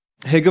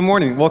Hey, good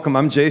morning. Welcome.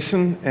 I'm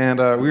Jason, and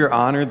we are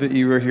honored that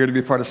you are here to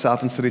be part of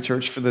Southland City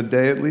Church for the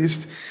day at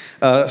least.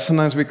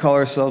 Sometimes we call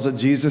ourselves a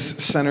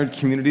Jesus-centered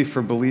community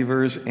for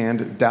believers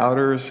and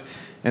doubters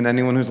and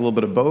anyone who's a little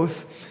bit of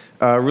both.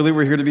 Really,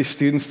 we're here to be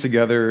students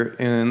together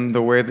in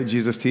the way that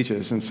Jesus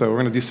teaches, and so we're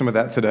going to do some of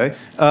that today.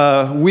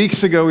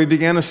 Weeks ago, we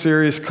began a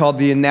series called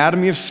The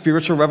Anatomy of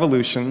Spiritual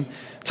Revolution,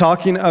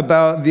 talking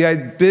about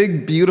the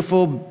big,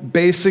 beautiful,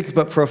 basic,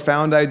 but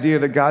profound idea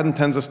that God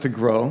intends us to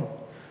grow,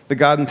 that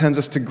God intends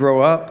us to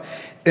grow up,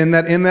 and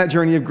that in that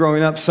journey of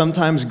growing up,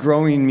 sometimes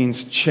growing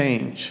means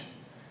change.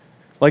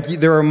 Like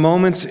there are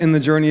moments in the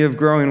journey of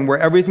growing where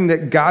everything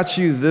that got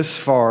you this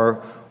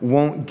far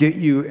won't get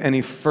you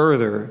any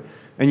further,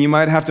 and you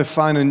might have to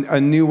find a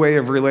new way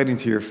of relating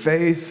to your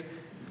faith,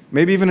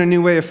 maybe even a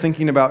new way of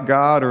thinking about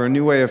God or a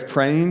new way of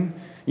praying.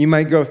 You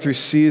might go through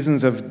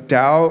seasons of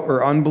doubt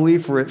or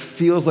unbelief where it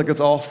feels like it's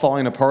all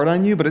falling apart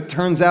on you, but it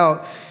turns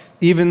out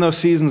even those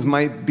seasons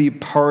might be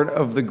part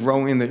of the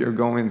growing that you're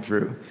going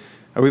through.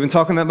 We've been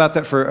talking about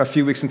that for a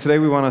few weeks, and today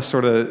we want to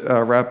sort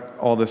of wrap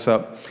all this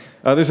up.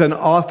 There's an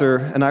author,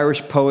 an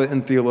Irish poet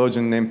and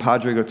theologian named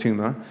Pádraig Ó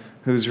Tuama,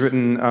 who's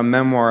written a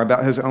memoir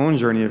about his own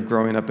journey of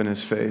growing up in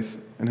his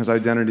faith and his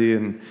identity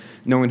and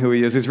knowing who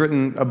he is. He's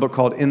written a book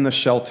called In the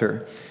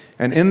Shelter.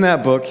 And in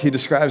that book, he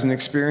describes an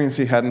experience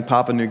he had in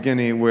Papua New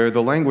Guinea where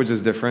the language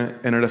is different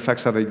and it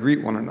affects how they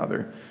greet one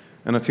another.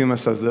 And Ó Tuama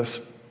says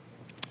this: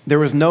 "There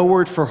was no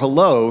word for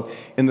hello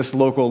in this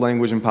local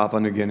language in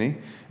Papua New Guinea.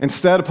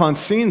 Instead, upon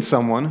seeing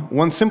someone,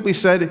 one simply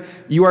said,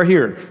 'You are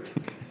here.'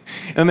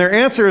 And their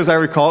answer, as I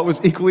recall it,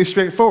 was equally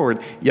straightforward: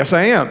 'Yes,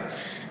 I am.'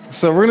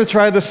 So we're going to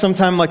try this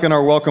sometime like in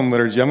our welcome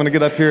liturgy. I'm going to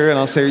get up here and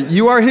I'll say,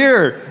 'You are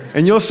here.'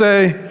 And you'll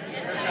say,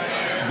 'Yes,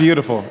 I am.'"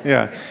 Beautiful,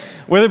 yeah.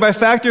 Whether by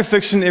fact or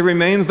fiction, it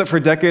remains that for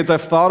decades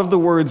I've thought of the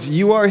words,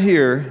 'You are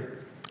here,'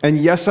 and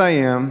 'Yes, I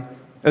am,'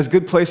 as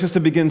good places to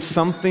begin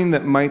something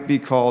that might be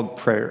called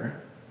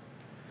prayer.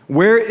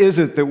 Where is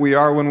it that we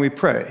are when we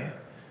pray?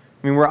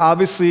 I mean, we're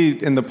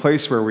obviously in the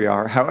place where we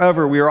are.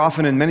 However, we are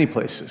often in many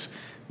places.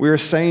 We are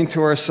saying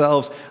to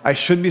ourselves, I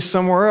should be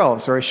somewhere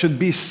else, or I should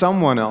be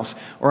someone else,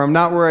 or I'm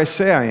not where I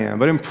say I am.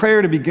 But in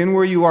prayer, to begin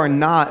where you are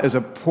not is a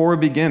poor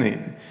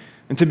beginning.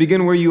 And to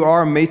begin where you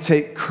are may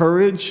take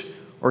courage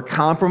or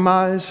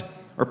compromise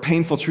or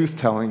painful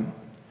truth-telling.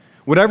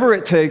 Whatever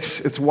it takes,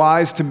 it's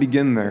wise to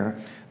begin there.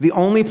 The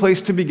only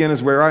place to begin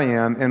is where I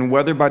am, and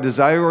whether by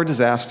desire or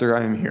disaster,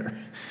 I am here.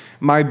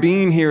 My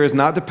being here is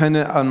not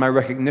dependent on my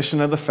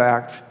recognition of the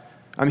fact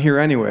I'm here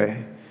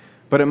anyway,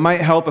 but it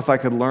might help if I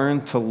could learn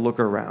to look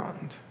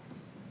around.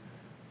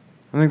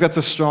 I think that's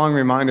a strong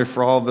reminder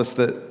for all of us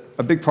that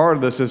a big part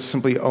of this is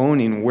simply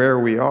owning where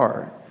we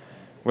are.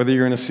 Whether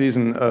you're in a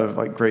season of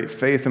like great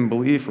faith and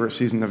belief or a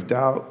season of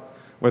doubt,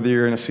 whether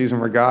you're in a season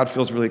where God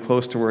feels really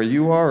close to where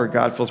you are or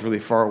God feels really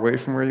far away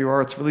from where you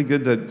are, it's really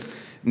good to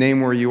name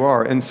where you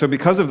are. And so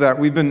because of that,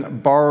 we've been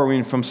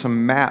borrowing from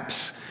some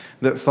maps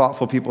that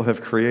thoughtful people have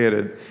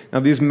created. Now,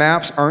 these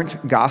maps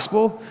aren't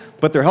gospel,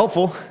 but they're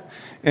helpful.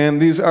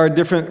 And these are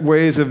different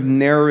ways of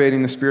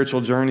narrating the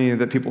spiritual journey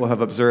that people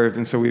have observed.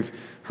 And so we've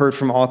heard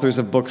from authors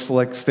of books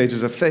like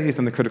Stages of Faith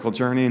and The Critical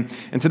Journey.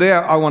 And today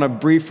I want to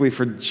briefly,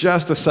 for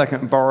just a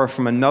second, borrow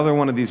from another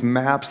one of these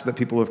maps that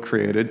people have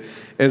created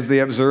as they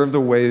observe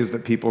the ways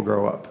that people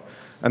grow up.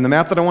 And the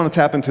map that I want to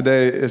tap in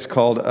today is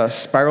called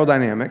Spiral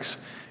Dynamics.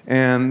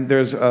 And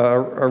there's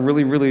a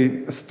really,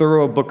 really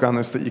thorough book on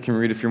this that you can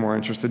read if you're more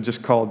interested,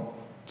 just called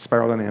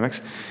Spiral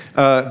Dynamics.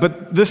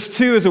 But this,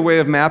 too, is a way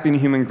of mapping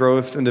human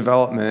growth and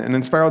development. And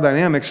in Spiral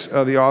Dynamics,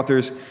 the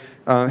authors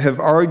have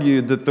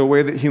argued that the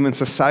way that human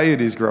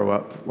societies grow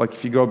up, like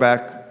if you go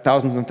back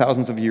thousands and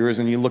thousands of years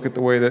and you look at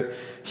the way that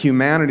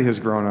humanity has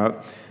grown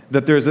up,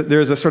 that there's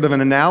a sort of an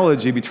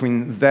analogy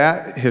between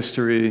that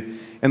history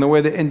and the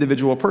way that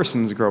individual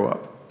persons grow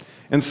up.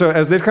 And so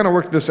as they've kind of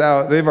worked this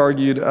out, they've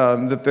argued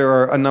that there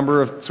are a number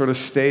of sort of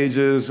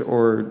stages,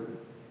 or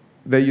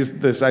they use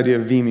this idea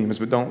of V-memes,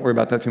 but don't worry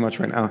about that too much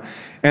right now.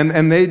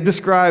 And they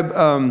describe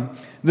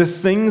the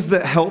things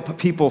that help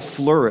people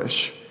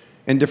flourish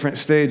in different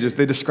stages.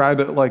 They describe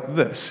it like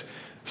this.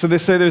 So they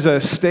say there's a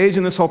stage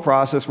in this whole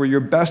process where you're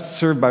best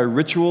served by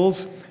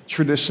rituals,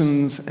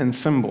 traditions, and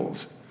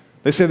symbols.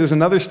 They say there's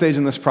another stage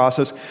in this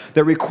process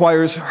that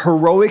requires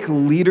heroic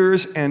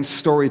leaders and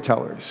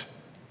storytellers.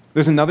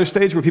 There's another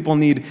stage where people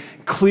need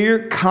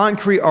clear,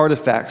 concrete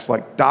artifacts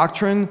like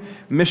doctrine,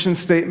 mission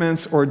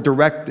statements, or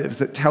directives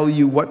that tell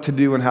you what to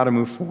do and how to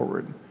move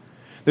forward.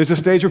 There's a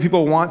stage where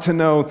people want to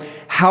know,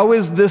 how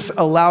is this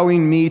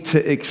allowing me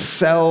to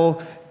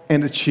excel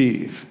and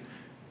achieve?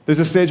 There's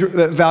a stage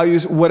that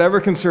values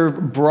whatever can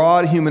serve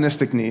broad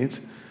humanistic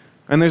needs.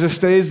 And there's a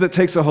stage that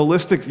takes a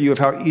holistic view of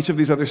how each of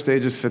these other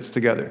stages fits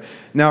together.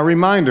 Now, a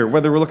reminder,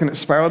 whether we're looking at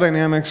spiral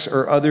dynamics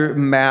or other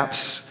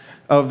maps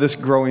of this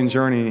growing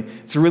journey,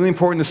 it's really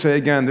important to say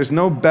again, there's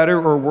no better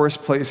or worse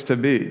place to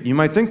be. You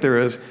might think there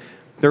is,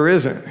 there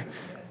isn't.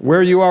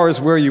 Where you are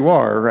is where you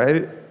are,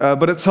 right?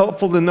 but it's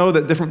helpful to know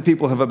that different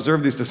people have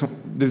observed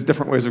these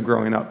different ways of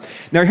growing up.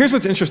 Now, here's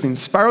what's interesting.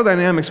 Spiral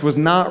Dynamics was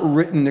not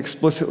written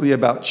explicitly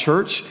about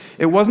church.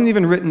 It wasn't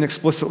even written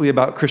explicitly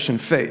about Christian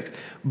faith.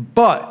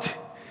 But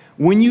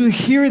when you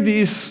hear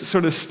these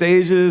sort of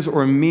stages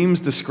or memes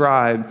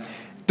described,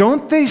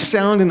 don't they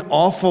sound an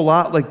awful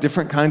lot like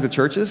different kinds of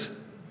churches?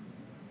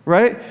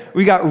 Right?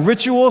 We got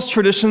rituals,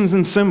 traditions,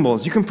 and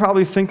symbols. You can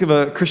probably think of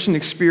a Christian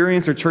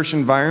experience or church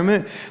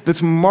environment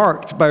that's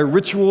marked by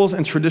rituals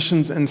and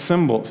traditions and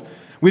symbols.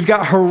 We've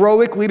got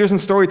heroic leaders and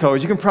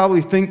storytellers. You can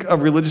probably think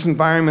of religious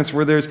environments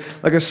where there's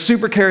like a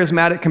super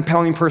charismatic,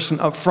 compelling person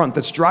up front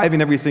that's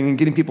driving everything and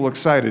getting people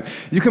excited.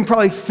 You can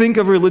probably think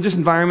of religious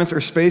environments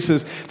or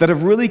spaces that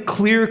have really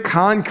clear,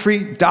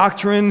 concrete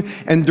doctrine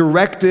and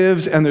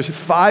directives, and there's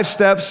 5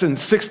 steps and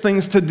 6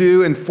 things to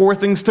do and 4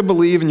 things to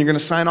believe, and you're going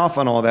to sign off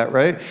on all that,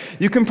 right?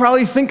 You can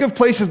probably think of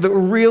places that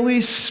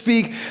really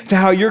speak to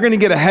how you're going to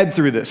get ahead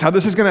through this, how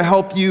this is going to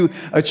help you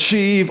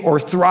achieve or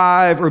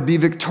thrive or be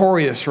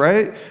victorious,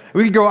 right?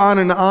 We could go on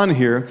and on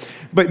here,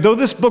 but though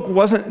this book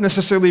wasn't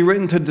necessarily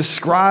written to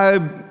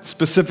describe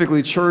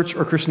specifically church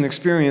or Christian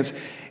experience,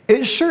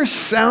 it sure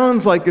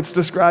sounds like it's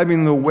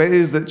describing the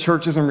ways that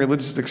churches and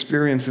religious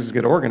experiences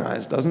get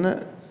organized, doesn't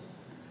it?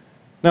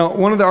 Now,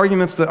 one of the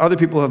arguments that other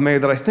people have made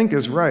that I think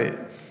is right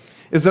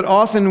is that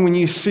often when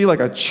you see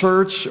like a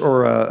church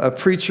or a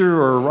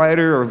preacher or a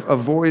writer or a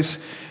voice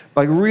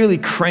like really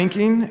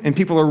cranking and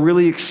people are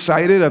really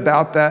excited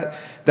about that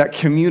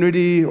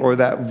community or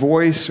that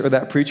voice or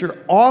that preacher,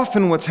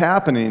 often what's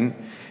happening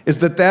is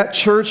that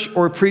church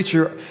or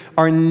preacher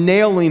are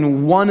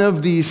nailing one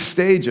of these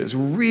stages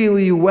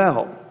really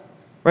well,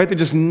 right? They're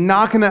just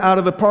knocking it out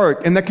of the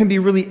park, and that can be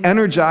really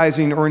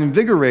energizing or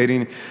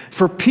invigorating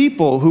for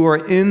people who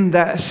are in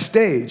that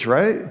stage,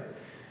 right?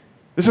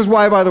 This is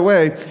why, by the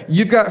way,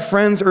 you've got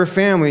friends or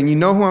family, and you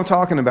know who I'm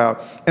talking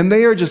about, and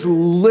they are just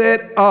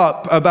lit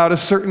up about a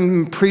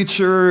certain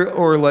preacher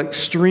or like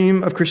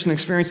stream of Christian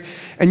experience,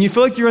 and you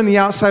feel like you're on the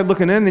outside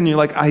looking in, and you're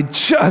like, I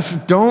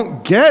just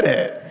don't get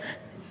it.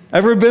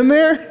 Ever been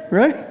there,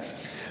 right?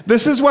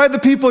 This is why the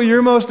people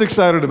you're most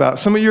excited about,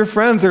 some of your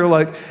friends are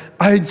like,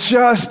 I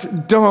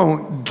just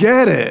don't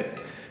get it.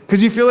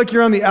 Because you feel like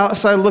you're on the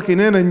outside looking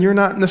in, and you're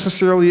not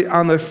necessarily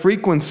on the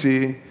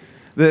frequency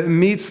that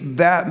meets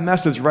that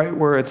message right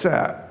where it's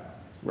at,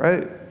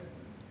 right?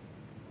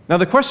 Now,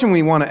 the question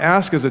we want to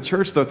ask as a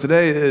church, though,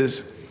 today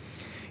is,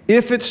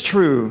 if it's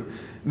true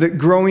that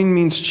growing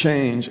means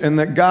change, and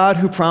that God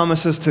who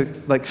promises to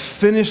like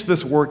finish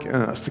this work in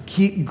us, to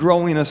keep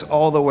growing us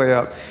all the way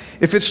up,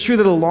 if it's true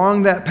that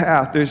along that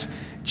path there's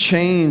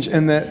change,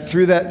 and that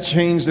through that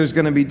change there's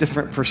going to be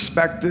different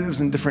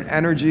perspectives and different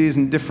energies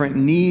and different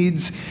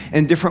needs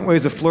and different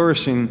ways of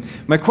flourishing,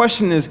 my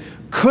question is,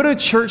 could a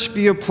church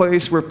be a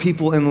place where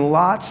people in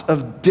lots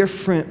of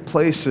different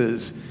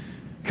places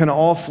can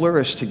all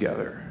flourish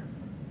together?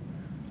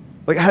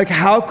 Like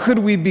how could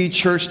we be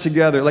church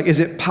together? Like, is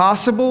it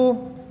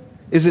possible?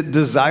 Is it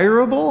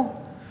desirable?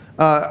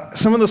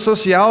 Some of the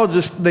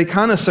sociologists, they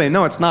kind of say,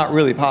 no, it's not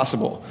really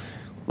possible.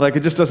 Like,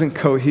 it just doesn't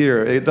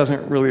cohere. It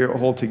doesn't really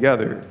hold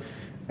together.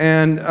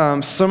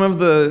 And some of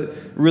the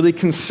really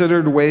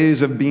considered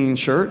ways of being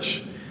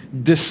church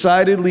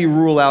decidedly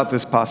rule out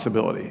this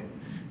possibility,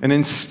 and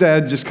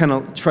instead just kind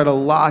of try to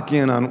lock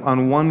in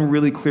on one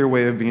really clear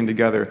way of being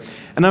together.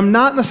 And I'm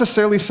not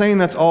necessarily saying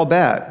that's all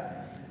bad,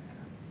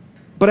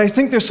 but I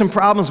think there's some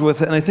problems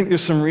with it, and I think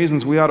there's some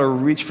reasons we ought to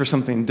reach for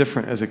something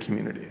different as a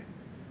community.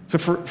 So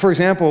for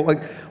example,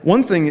 like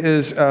one thing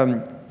is,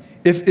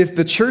 if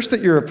the church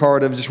that you're a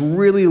part of just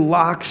really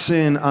locks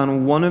in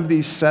on one of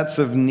these sets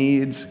of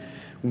needs,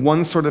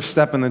 one sort of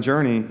step in the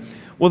journey,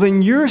 well,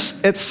 then you're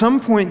at some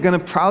point going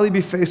to probably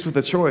be faced with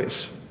a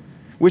choice,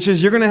 which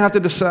is you're going to have to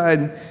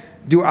decide,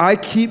 do I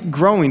keep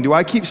growing? Do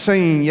I keep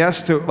saying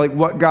yes to like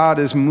what God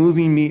is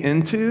moving me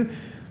into,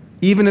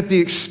 even at the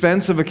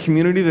expense of a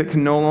community that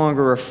can no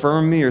longer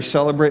affirm me or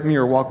celebrate me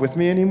or walk with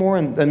me anymore,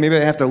 and then maybe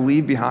I have to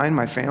leave behind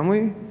my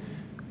family?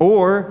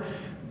 Or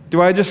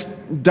do I just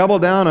double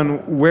down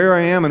on where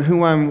I am and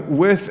who I'm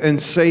with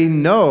and say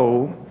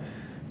no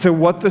to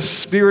what the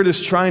Spirit is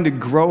trying to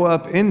grow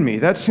up in me?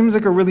 That seems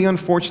like a really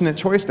unfortunate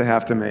choice to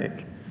have to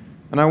make.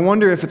 And I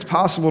wonder if it's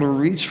possible to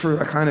reach for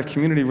a kind of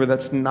community where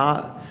that's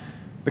not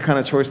the kind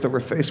of choice that we're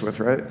faced with,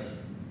 right?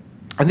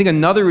 I think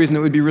another reason it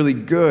would be really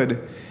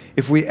good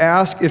if we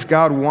ask if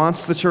God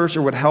wants the church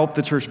or would help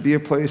the church be a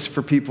place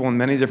for people in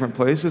many different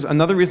places.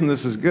 Another reason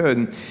this is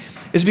good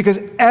is because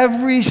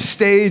every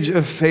stage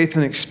of faith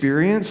and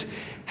experience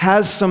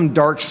has some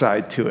dark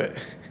side to it.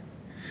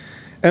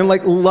 And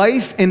like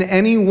life in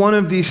any one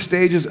of these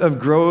stages of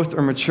growth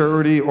or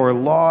maturity or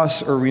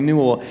loss or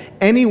renewal,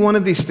 any one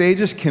of these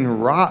stages can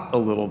rot a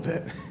little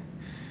bit.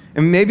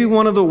 And maybe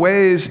one of the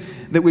ways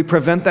that we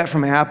prevent that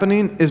from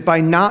happening is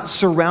by not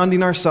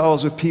surrounding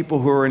ourselves with people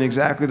who are in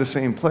exactly the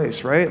same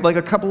place, right? Like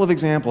a couple of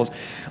examples.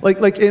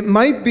 Like it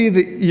might be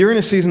that you're in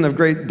a season of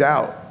great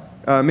doubt.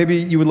 Maybe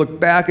you would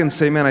look back and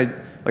say, man,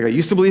 I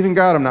used to believe in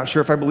God. I'm not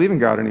sure if I believe in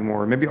God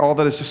anymore. Maybe all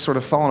that has just sort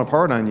of fallen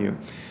apart on you.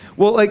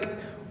 Well, like,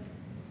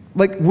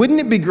 Like, wouldn't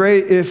it be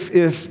great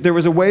if there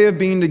was a way of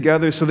being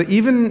together so that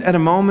even at a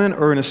moment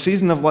or in a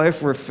season of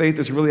life where faith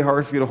is really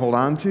hard for you to hold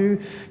on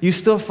to, you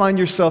still find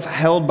yourself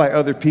held by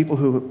other people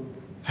who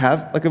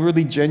have like a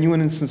really genuine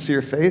and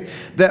sincere faith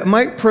that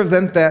might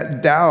prevent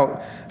that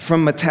doubt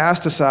from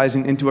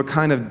metastasizing into a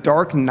kind of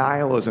dark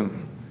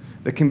nihilism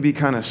that can be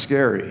kind of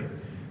scary.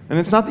 And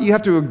it's not that you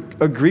have to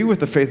agree with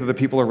the faith of the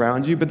people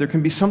around you, but there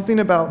can be something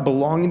about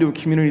belonging to a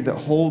community that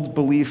holds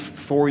belief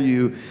for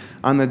you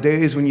on the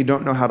days when you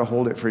don't know how to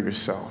hold it for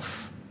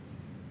yourself,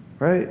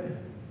 right?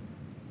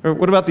 Or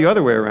what about the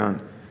other way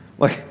around?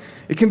 Like,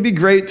 it can be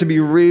great to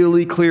be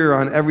really clear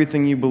on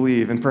everything you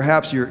believe, and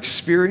perhaps your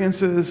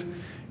experiences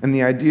and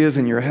the ideas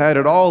in your head,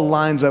 it all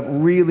lines up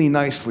really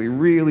nicely,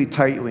 really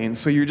tightly, and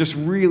so you're just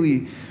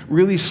really,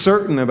 really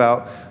certain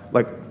about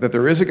like that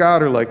there is a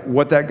God or like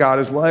what that God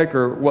is like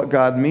or what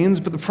God means.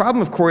 But the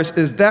problem, of course,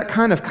 is that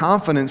kind of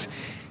confidence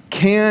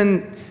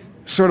can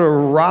sort of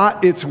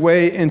rot its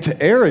way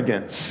into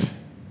arrogance.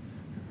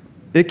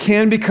 It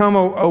can become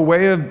a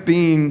way of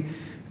being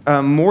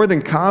more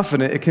than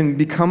confident. It can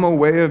become a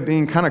way of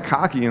being kind of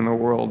cocky in the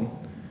world.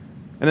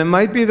 And it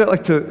might be that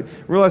like to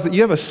realize that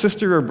you have a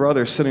sister or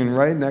brother sitting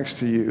right next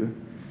to you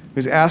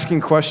who's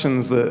asking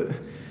questions that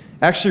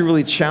actually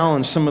really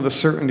challenge some of the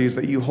certainties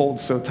that you hold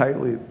so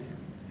tightly.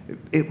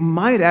 It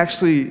might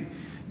actually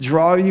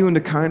draw you into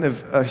kind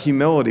of a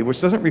humility, which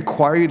doesn't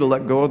require you to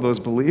let go of those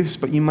beliefs,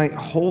 but you might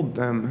hold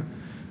them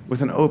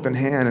with an open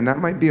hand, and that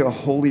might be a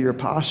holier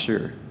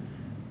posture.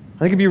 I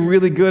think it'd be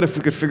really good if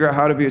we could figure out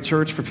how to be a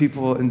church for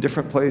people in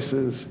different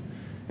places,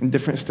 in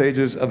different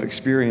stages of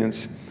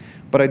experience,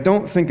 but I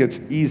don't think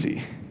it's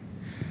easy.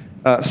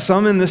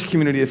 Some in this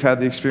community have had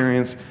the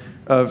experience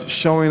of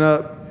showing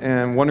up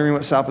and wondering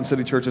what South Bend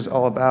City Church is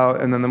all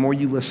about, and then the more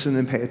you listen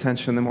and pay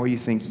attention, the more you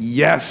think,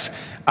 yes,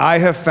 I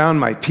have found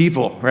my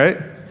people, right?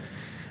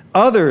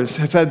 Others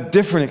have had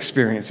different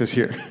experiences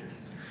here.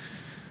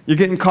 You're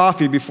getting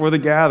coffee before the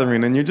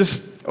gathering, and you're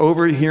just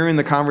overhearing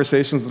the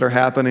conversations that are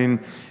happening,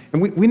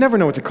 and we never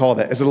know what to call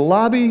that. Is it a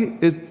lobby?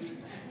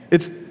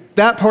 It's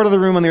that part of the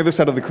room on the other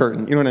side of the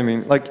curtain, you know what I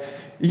mean? Like,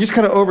 you're just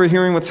kind of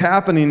overhearing what's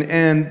happening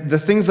and the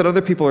things that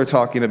other people are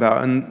talking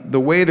about and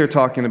the way they're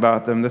talking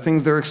about them, the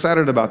things they're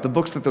excited about, the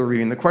books that they're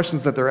reading, the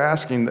questions that they're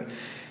asking.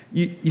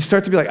 You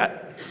start to be like,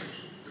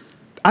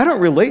 I don't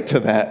relate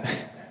to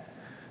that.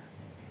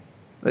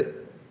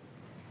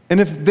 And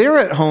if they're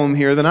at home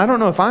here, then I don't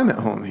know if I'm at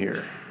home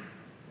here.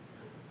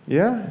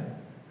 Yeah?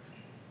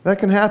 That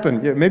can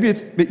happen. Yeah, maybe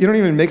you don't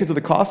even make it to the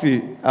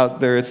coffee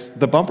out there. It's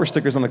the bumper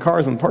stickers on the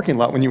cars in the parking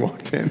lot when you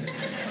walked in.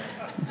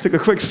 You took a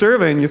quick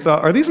survey and you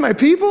thought, are these my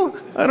people?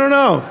 I don't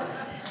know.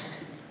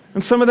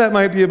 And some of that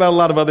might be about a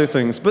lot of other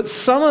things, but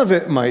some of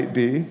it might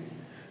be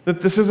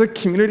that this is a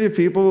community of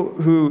people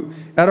who,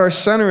 at our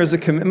center, is a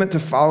commitment to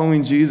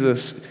following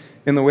Jesus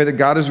in the way that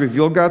God has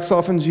revealed God's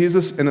self in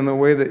Jesus and in the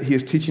way that he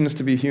is teaching us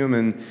to be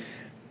human.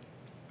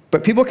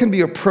 But people can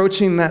be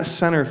approaching that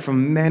center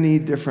from many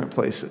different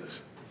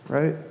places,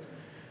 right?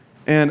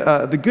 And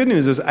the good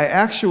news is I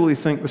actually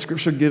think the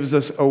scripture gives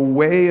us a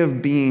way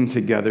of being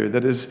together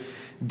that is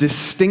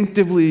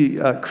distinctively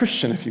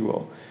Christian, if you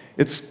will.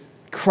 It's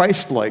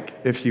Christ-like,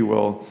 if you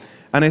will.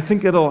 And I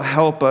think it'll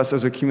help us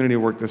as a community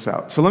work this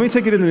out. So let me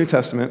take you to the New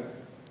Testament.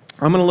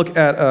 I'm going to look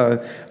at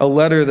a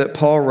letter that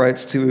Paul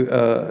writes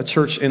to a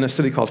church in a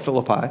city called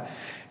Philippi.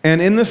 And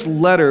in this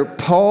letter,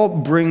 Paul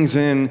brings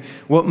in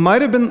what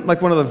might have been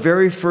like one of the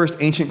very first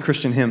ancient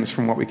Christian hymns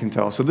from what we can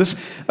tell. So this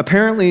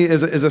apparently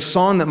is a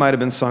song that might have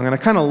been sung, and I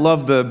kind of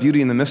love the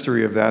beauty and the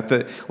mystery of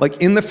that like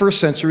in the first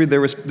century,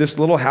 there was this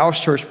little house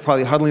church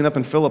probably huddling up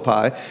in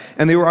Philippi,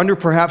 and they were under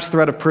perhaps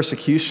threat of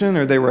persecution,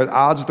 or they were at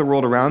odds with the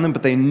world around them,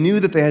 but they knew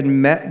that they had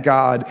met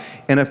God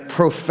in a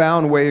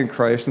profound way in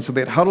Christ, and so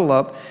they'd huddle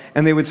up,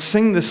 and they would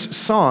sing this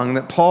song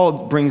that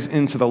Paul brings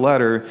into the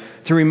letter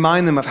to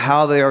remind them of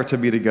how they are to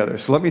be together.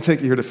 So let me take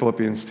you here to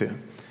Philippians 2.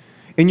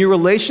 In your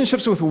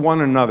relationships with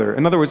one another,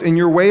 in other words, in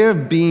your way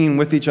of being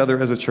with each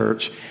other as a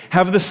church,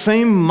 have the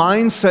same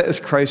mindset as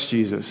Christ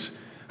Jesus,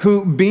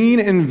 who, being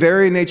in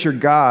very nature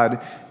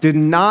God, did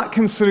not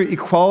consider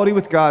equality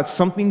with God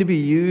something to be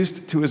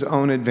used to his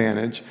own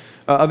advantage.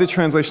 Other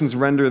translations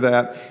render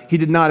that he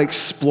did not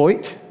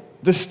exploit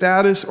the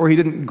status, or he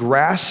didn't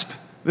grasp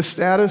the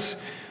status,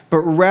 but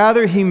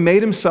rather he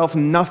made himself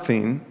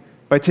nothing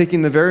by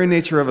taking the very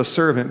nature of a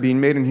servant,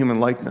 being made in human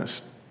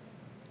likeness.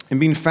 And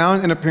being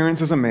found in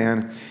appearance as a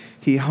man,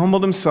 he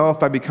humbled himself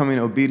by becoming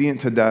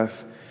obedient to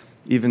death,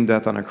 even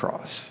death on a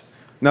cross.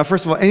 Now,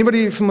 first of all,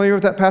 anybody familiar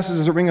with that passage?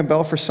 Does it ring a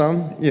bell for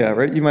some? Yeah,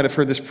 right? You might have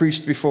heard this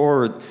preached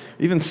before or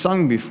even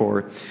sung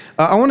before.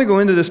 I want to go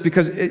into this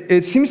because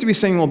it seems to be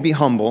saying, well, be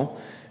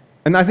humble.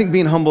 And I think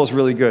being humble is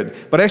really good.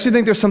 But I actually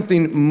think there's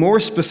something more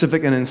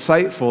specific and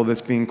insightful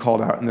that's being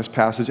called out in this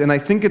passage. And I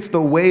think it's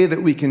the way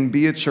that we can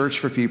be a church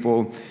for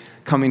people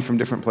coming from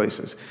different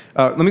places.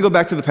 Let me go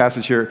back to the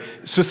passage here.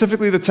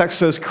 Specifically, the text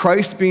says,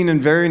 Christ, being in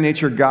very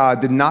nature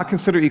God, did not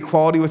consider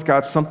equality with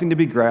God something to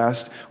be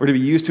grasped or to be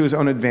used to his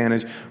own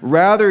advantage.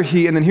 Rather,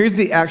 he, and then here's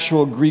the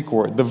actual Greek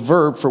word, the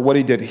verb for what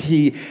he did.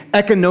 He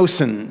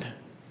ekinosened.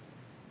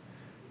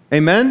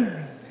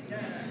 Amen?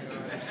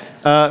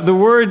 The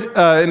word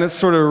in its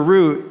sort of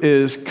root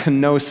is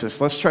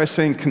kenosis. Let's try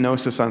saying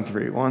kenosis on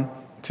three. 1,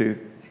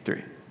 2,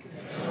 3.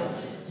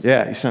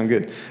 Yeah, you sound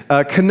good.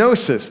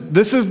 Kenosis.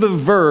 This is the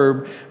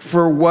verb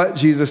for what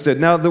Jesus did.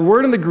 Now, the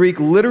word in the Greek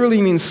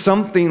literally means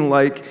something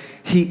like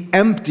he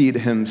emptied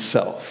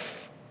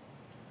himself.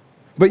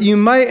 But you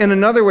might, in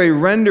another way,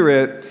 render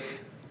it,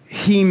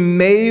 he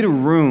made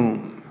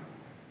room.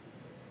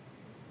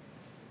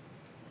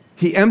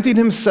 He emptied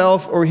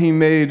himself or he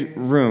made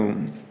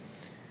room.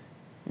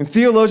 And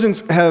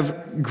theologians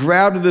have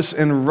grabbed this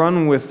and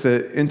run with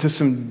it into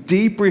some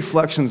deep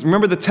reflections.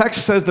 Remember, the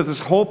text says that this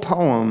whole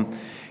poem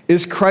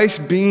is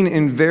Christ being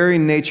in very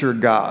nature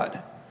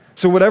God.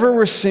 So whatever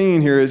we're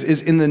seeing here it's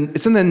in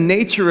the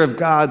nature of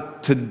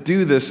God to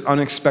do this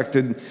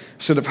unexpected,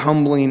 sort of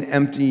humbling,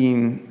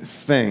 emptying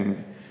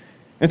thing.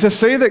 And to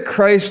say that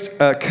Christ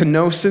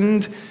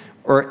kenosined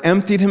or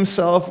emptied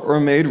himself or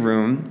made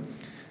room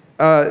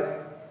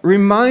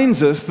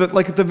reminds us that,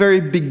 like, at the very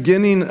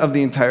beginning of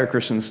the entire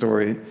Christian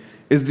story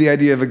is the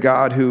idea of a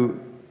God who,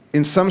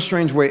 in some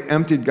strange way,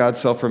 emptied God's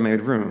self or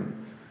made room.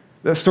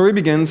 The story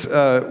begins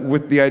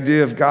with the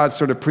idea of God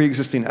sort of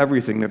pre-existing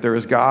everything, that there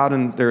is God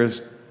and there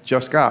is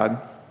just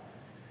God.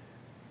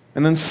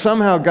 And then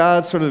somehow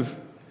God sort of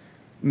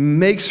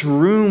makes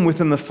room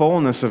within the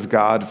fullness of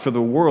God for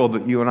the world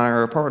that you and I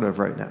are a part of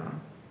right now.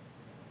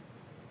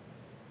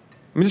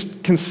 I mean,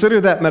 just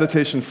consider that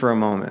meditation for a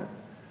moment.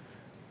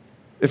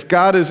 If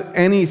God is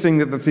anything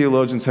that the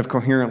theologians have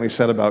coherently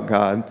said about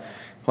God,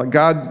 like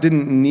God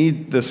didn't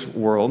need this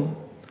world.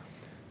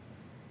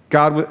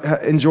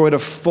 God enjoyed a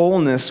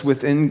fullness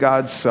within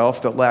God's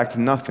self that lacked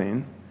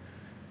nothing.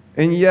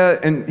 And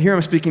yet, and here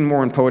I'm speaking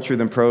more in poetry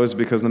than prose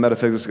because the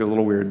metaphysics get a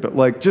little weird, but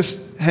like, just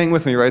hang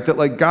with me, right? That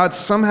like God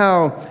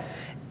somehow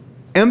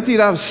emptied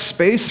out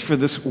space for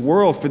this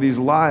world, for these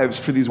lives,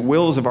 for these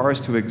wills of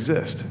ours to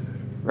exist,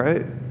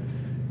 right?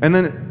 And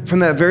then from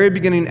that very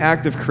beginning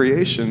act of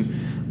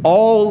creation,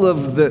 all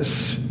of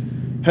this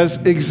has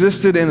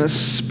existed in a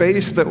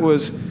space that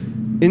was,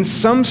 in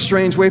some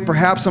strange way,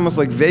 perhaps almost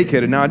like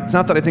vacated. Now, it's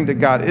not that I think that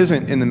God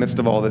isn't in the midst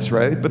of all this,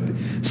 right? But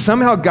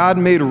somehow God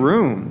made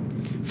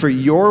room for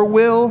your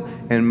will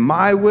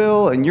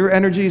and your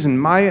energies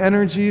and my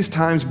energies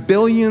times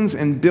billions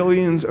and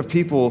billions of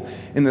people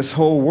in this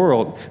whole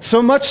world.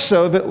 So much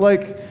so that,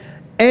 like,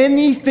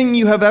 anything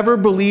you have ever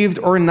believed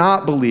or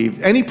not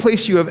believed, any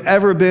place you have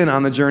ever been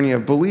on the journey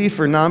of belief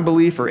or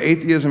non-belief or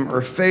atheism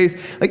or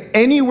faith, like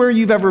anywhere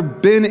you've ever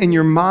been in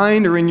your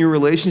mind or in your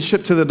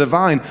relationship to the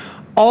divine,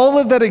 all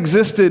of that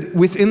existed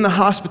within the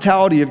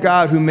hospitality of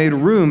God who made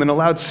room and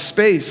allowed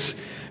space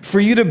for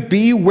you to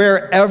be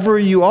wherever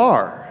you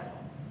are,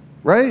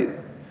 right?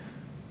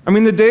 I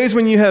mean, the days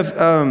when you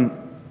have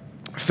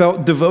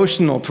felt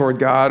devotional toward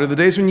God, or the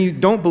days when you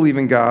don't believe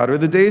in God, or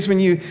the days when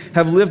you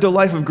have lived a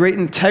life of great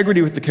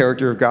integrity with the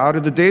character of God, or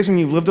the days when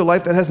you've lived a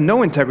life that has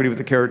no integrity with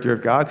the character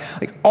of God,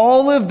 like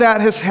all of that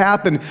has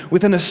happened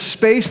within a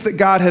space that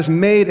God has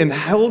made and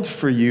held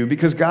for you,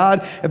 because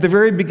God, at the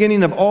very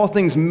beginning of all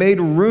things, made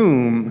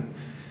room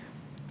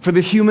for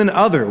the human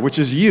other, which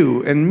is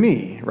you and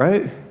me,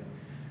 right?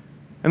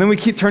 And then we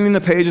keep turning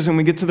the pages and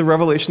we get to the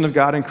revelation of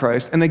God in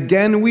Christ. And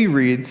again, we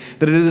read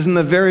that it is in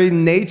the very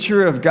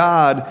nature of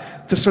God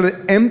to sort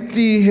of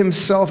empty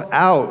himself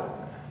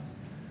out,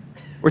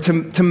 or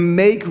to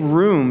make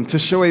room, to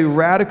show a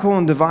radical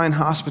and divine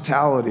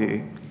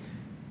hospitality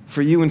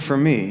for you and for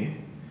me.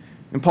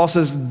 And Paul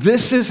says,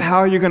 this is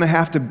how you're going to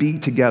have to be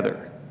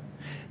together.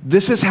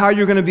 This is how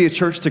you're going to be a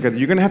church together.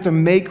 You're going to have to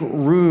make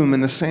room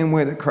in the same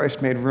way that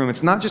Christ made room.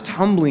 It's not just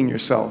humbling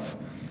yourself.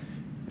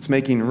 It's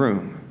making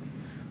room.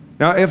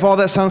 Now, if all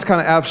that sounds kind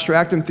of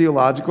abstract and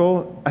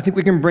theological, I think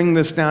we can bring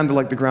this down to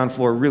like the ground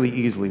floor really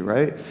easily,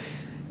 right? Are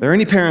there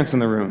any parents in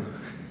the room?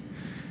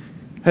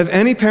 Have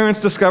any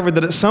parents discovered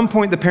that at some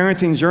point the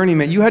parenting journey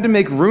meant you had to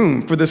make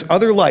room for this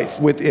other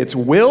life with its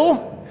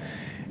will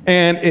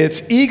and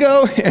its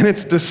ego and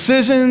its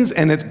decisions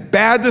and its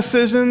bad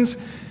decisions?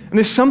 And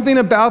there's something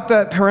about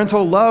that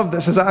parental love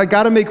that says, I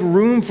got to make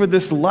room for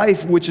this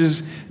life which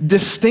is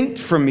distinct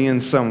from me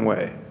in some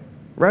way,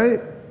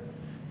 right?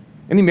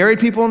 Any married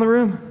people in the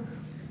room?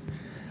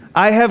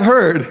 I have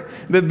heard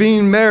that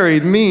being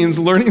married means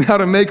learning how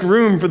to make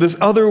room for this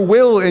other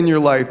will in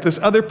your life, this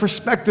other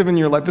perspective in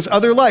your life, this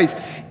other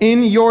life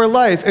in your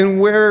life,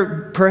 and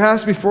where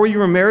perhaps before you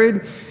were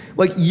married,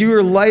 like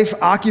your life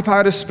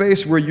occupied a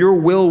space where your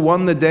will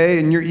won the day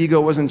and your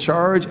ego was in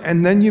charge,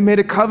 and then you made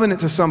a covenant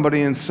to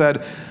somebody and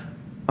said,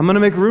 I'm going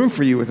to make room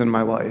for you within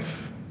my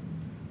life,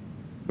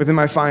 within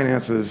my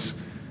finances,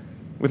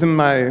 within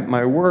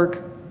my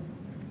work.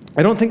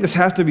 I don't think this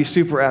has to be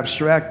super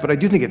abstract, but I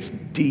do think it's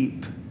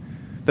deep.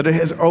 That it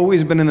has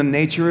always been in the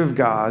nature of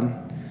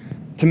God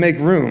to make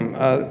room.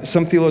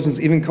 Some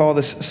theologians even call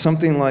this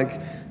something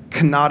like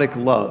kenotic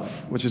love,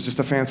 which is just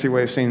a fancy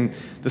way of saying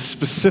the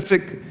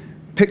specific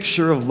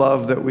picture of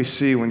love that we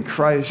see when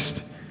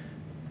Christ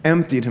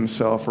emptied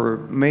himself or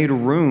made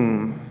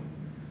room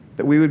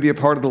that we would be a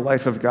part of the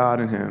life of God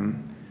in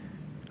him.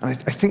 And I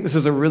think this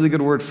is a really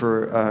good word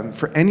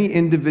for any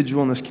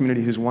individual in this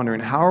community who's wondering,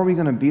 how are we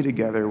going to be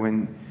together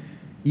when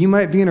you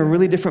might be in a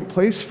really different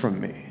place from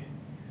me?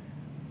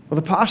 Well,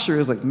 the posture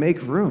is like,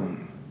 make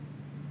room.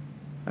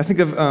 I think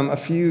of a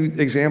few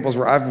examples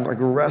where I've like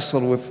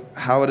wrestled with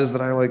how it is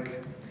that I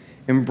like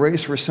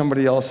embrace where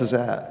somebody else is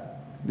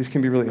at. These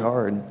can be really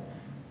hard.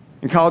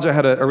 In college, I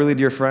had a really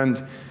dear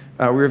friend.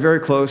 We were very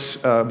close,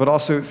 but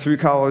also through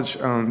college,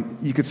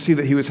 you could see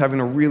that he was having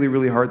a really,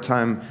 really hard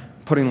time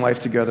putting life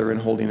together and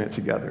holding it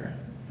together.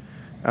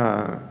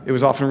 It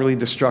was often really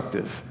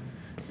destructive.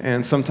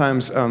 And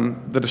sometimes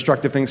the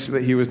destructive things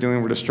that he was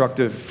doing were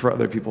destructive for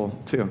other people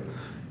too.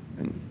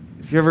 And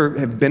if you ever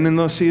have been in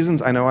those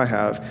seasons, I know I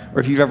have, or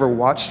if you've ever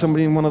watched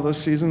somebody in one of those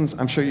seasons,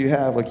 I'm sure you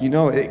have, like, you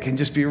know, it can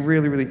just be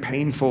really, really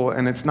painful.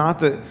 And it's not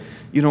that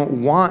you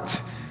don't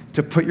want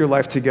to put your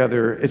life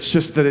together, it's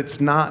just that it's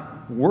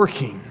not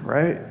working,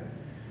 right?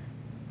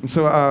 And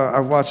so I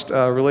watched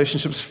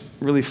relationships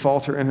really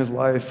falter in his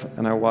life,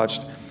 and I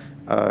watched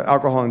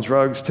alcohol and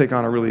drugs take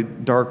on a really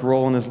dark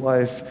role in his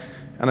life.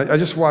 And I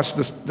just watched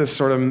this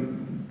sort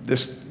of,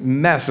 this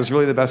mess is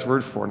really the best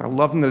word for it. And I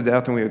loved him to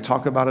death, and we would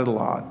talk about it a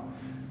lot.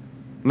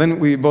 And then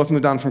we both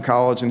moved on from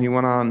college, and he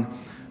went on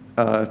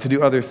to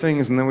do other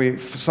things, and then we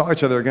saw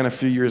each other again a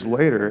few years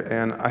later,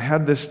 and I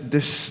had this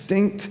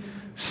distinct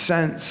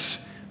sense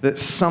that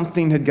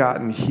something had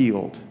gotten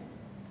healed.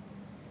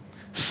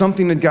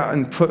 Something had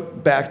gotten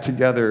put back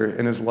together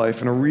in his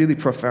life in a really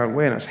profound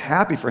way, and I was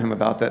happy for him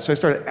about that, so I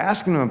started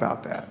asking him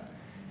about that.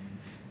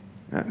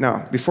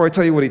 Now, before I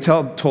tell you what he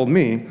told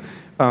me,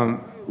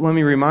 let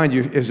me remind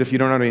you, as if you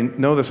don't already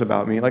know this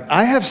about me, like,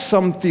 I have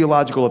some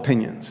theological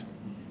opinions.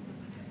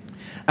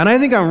 And I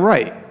think I'm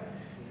right,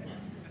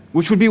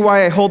 which would be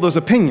why I hold those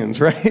opinions,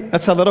 right?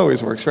 That's how that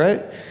always works,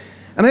 right?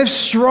 And I have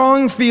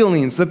strong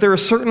feelings that there are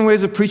certain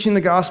ways of preaching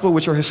the gospel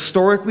which are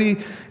historically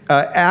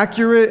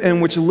accurate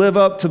and which live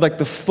up to like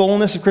the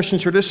fullness of Christian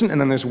tradition,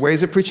 and then there's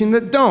ways of preaching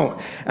that don't.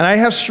 And I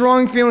have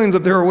strong feelings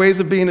that there are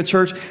ways of being a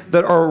church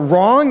that are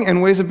wrong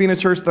and ways of being a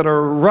church that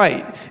are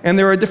right. And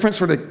there are different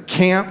sort of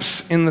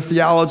camps in the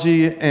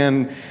theology,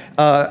 and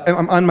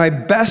on my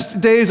best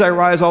days, I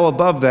rise all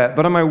above that.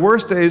 But on my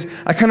worst days,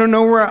 I kind of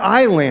know where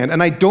I land.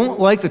 And I don't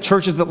like the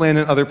churches that land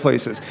in other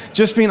places.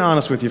 Just being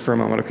honest with you for a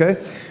moment,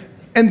 okay?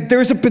 And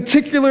there's a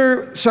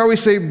particular, shall we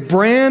say,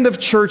 brand of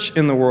church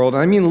in the world,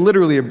 and I mean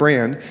literally a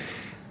brand,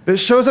 that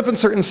shows up in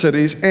certain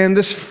cities. And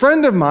this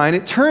friend of mine,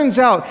 it turns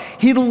out,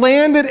 he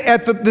landed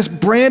at this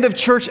brand of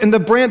church, and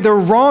they're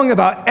wrong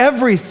about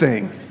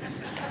everything.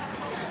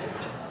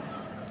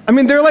 I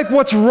mean, they're like,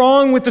 what's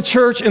wrong with the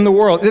church in the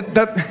world?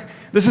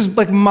 This is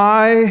like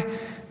my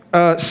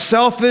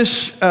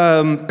selfish,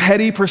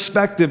 petty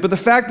perspective. But the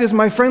fact is,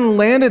 my friend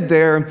landed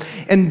there,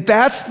 and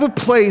that's the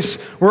place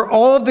where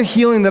all of the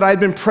healing that I'd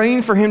been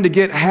praying for him to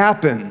get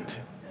happened.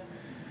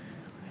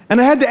 And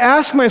I had to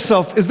ask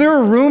myself, is there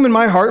a room in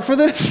my heart for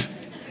this?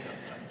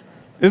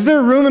 Is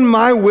there room in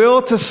my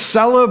will to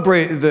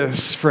celebrate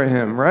this for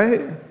him,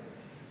 right?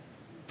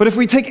 But if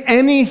we take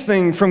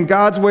anything from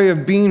God's way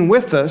of being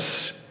with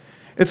us,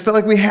 it's that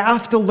like we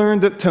have to learn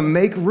to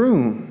make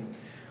room.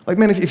 Like,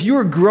 man, if you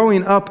are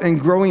growing up and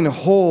growing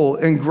whole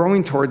and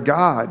growing toward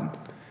God,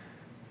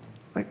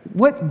 like,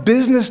 what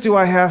business do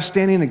I have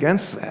standing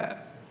against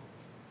that,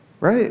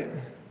 right?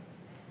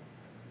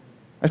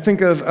 I think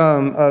of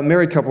a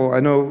married couple I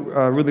know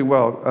really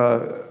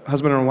well,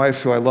 husband and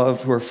wife who I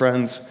love, who are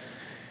friends.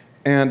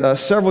 And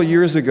several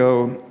years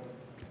ago,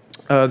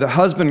 the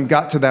husband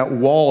got to that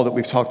wall that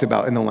we've talked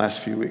about in the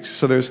last few weeks.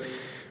 So there's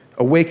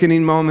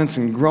awakening moments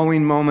and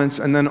growing moments,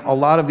 and then a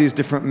lot of these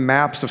different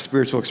maps of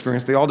spiritual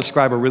experience, they all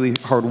describe a really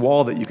hard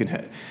wall that you can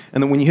hit.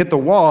 And then when you hit the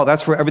wall,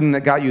 that's where everything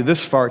that got you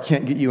this far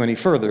can't get you any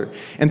further.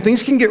 And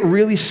things can get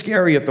really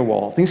scary at the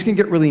wall. Things can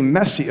get really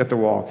messy at the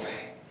wall.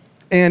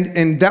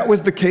 And that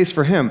was the case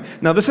for him.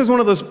 Now, this is one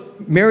of those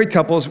married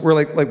couples where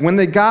like when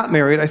they got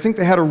married, I think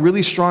they had a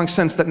really strong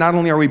sense that not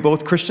only are we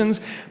both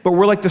Christians, but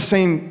we're like the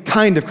same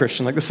kind of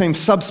Christian, like the same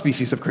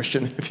subspecies of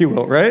Christian, if you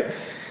will, right?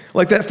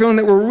 Like that feeling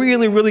that we're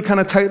really, really kind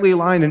of tightly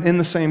aligned and in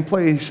the same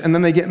place. And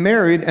then they get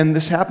married, and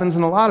this happens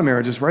in a lot of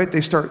marriages, right? They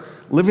start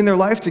living their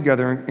life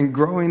together and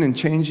growing and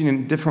changing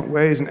in different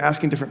ways and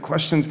asking different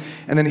questions.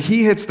 And then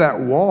he hits that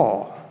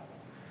wall.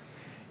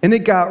 And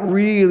it got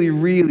really,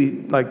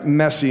 really like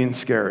messy and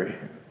scary.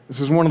 This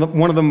was one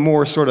of the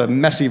more sort of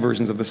messy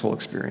versions of this whole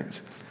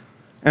experience.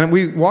 And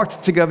we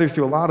walked together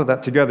through a lot of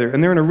that together.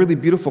 And they're in a really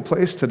beautiful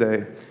place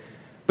today.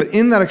 But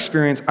in that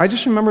experience, I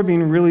just remember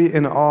being really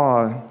in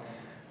awe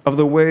of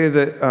the way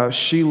that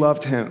she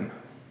loved him.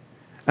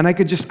 And I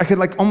could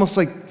like almost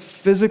like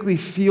physically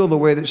feel the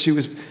way that she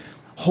was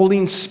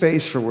holding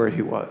space for where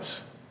he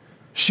was.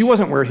 She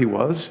wasn't where he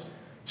was.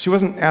 She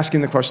wasn't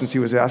asking the questions he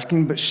was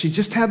asking, but she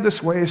just had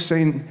this way of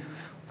saying,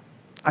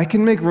 I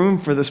can make room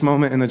for this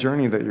moment in the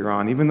journey that you're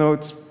on, even though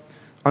it's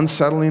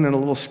unsettling and a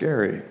little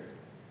scary.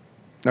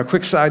 Now,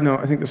 quick side note,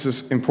 I think this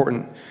is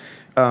important.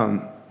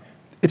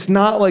 It's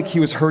not like he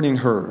was hurting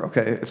her,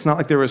 okay? It's not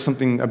like there was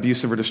something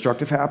abusive or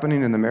destructive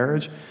happening in the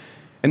marriage.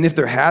 And if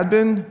there had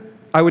been,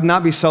 I would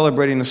not be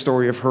celebrating the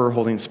story of her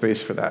holding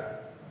space for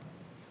that,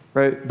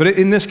 right? But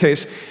in this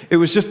case, it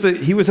was just that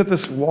he was at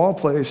this wall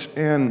place,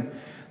 and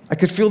I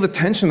could feel the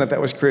tension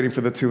that was creating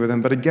for the two of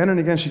them. But again and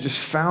again, she just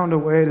found a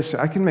way to say,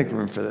 I can make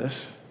room for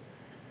this.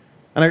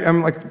 And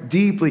I'm like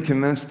deeply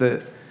convinced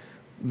that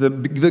the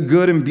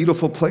good and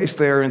beautiful place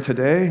they are in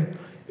today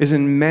is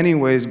in many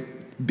ways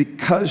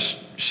because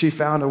she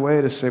found a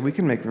way to say, we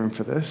can make room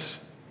for this.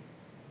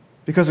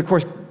 Because, of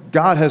course,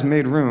 God has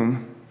made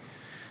room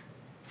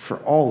for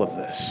all of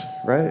this,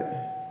 right?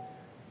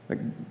 Like,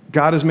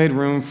 God has made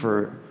room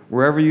for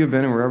wherever you've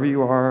been and wherever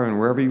you are and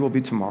wherever you will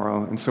be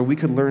tomorrow. And so we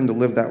could learn to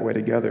live that way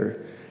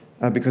together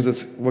because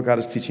it's what God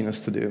is teaching us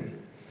to do.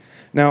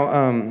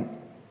 Now,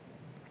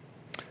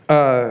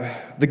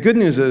 the good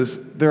news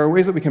is there are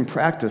ways that we can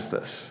practice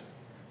this.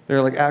 There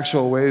are like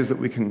actual ways that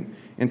we can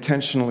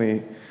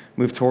intentionally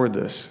move toward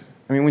this.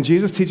 I mean, when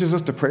Jesus teaches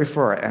us to pray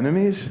for our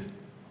enemies,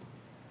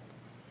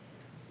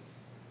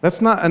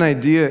 that's not an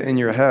idea in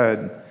your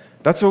head.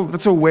 That's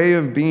a way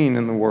of being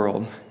in the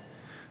world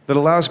that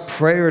allows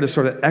prayer to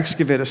sort of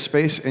excavate a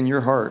space in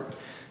your heart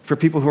for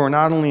people who are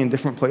not only in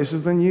different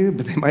places than you,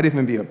 but they might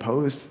even be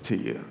opposed to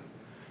you.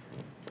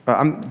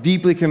 I'm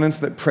deeply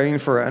convinced that praying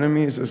for our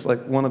enemies is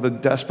like one of the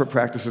desperate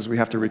practices we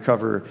have to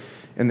recover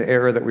in the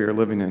era that we are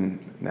living in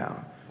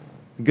now.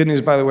 The good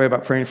news, by the way,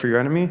 about praying for your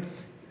enemy,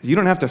 you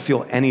don't have to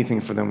feel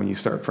anything for them when you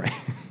start praying.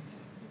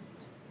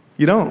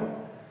 You don't.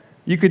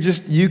 You could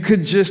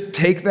just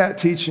take that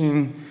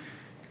teaching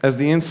as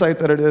the insight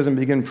that it is and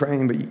begin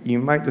praying, but you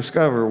might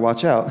discover,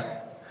 watch out,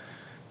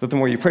 that the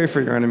more you pray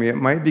for your enemy, it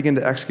might begin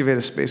to excavate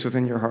a space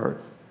within your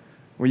heart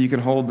where you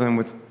can hold them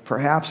with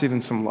perhaps even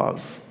some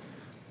love.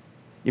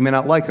 You may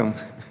not like them,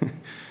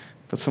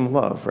 but some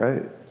love,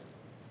 right?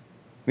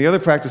 The other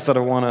practice that I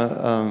want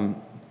to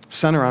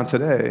center on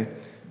today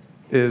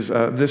is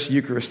this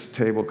Eucharist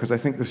table, because I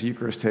think this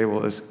Eucharist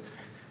table is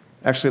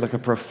actually like a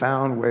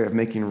profound way of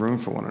making room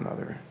for one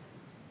another,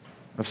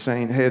 of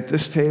saying, hey, at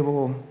this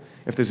table,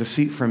 if there's a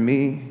seat for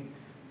me,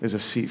 there's a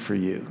seat for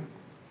you,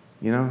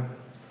 you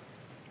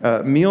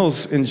know?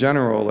 Meals in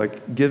general,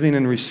 like giving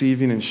and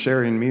receiving and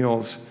sharing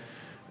meals,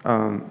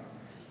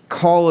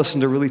 call us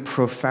into really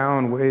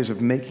profound ways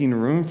of making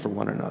room for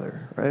one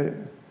another, right?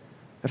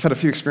 I've had a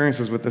few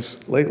experiences with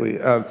this lately.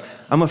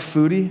 I'm a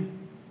foodie,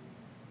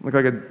 like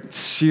a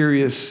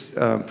serious,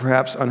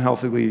 perhaps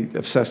unhealthily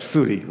obsessed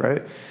foodie,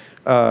 right?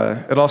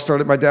 It all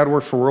started, my dad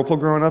worked for Whirlpool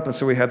growing up, and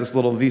so we had this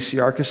little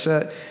VCR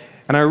cassette,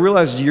 and I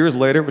realized years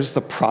later it was just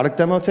a product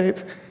demo tape,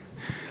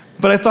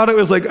 but I thought it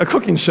was like a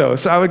cooking show,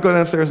 so I would go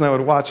downstairs and I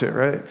would watch it,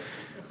 right?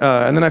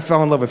 And then I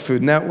fell in love with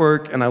Food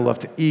Network, and I love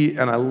to eat,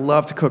 and I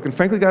love to cook. And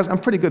frankly, guys, I'm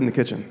pretty good in the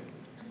kitchen.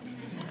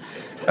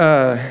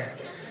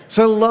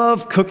 So I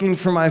love cooking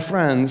for my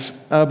friends.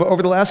 But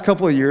over the last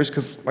couple of years,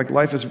 because like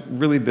life is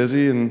really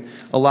busy, and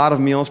a lot of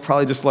meals,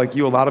 probably just like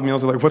you, a lot of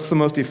meals are like, what's the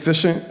most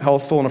efficient,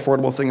 healthful, and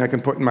affordable thing I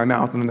can put in my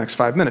mouth in the next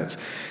 5 minutes?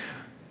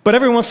 But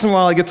every once in a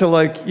while, I get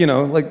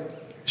to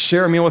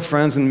share a meal with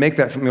friends and make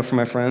that meal for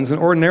my friends. And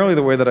ordinarily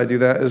the way that I do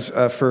that is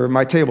for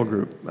my table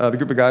group, the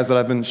group of guys that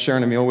I've been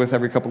sharing a meal with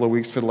every couple of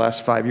weeks for the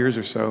last 5 years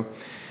or so.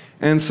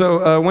 And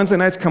so Wednesday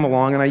nights come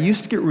along, and I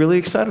used to get really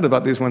excited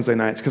about these Wednesday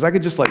nights because I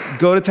could just like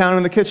go to town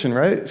in the kitchen,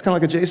 right? It's kind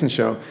of like a Jason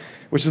show,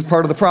 which is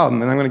part of the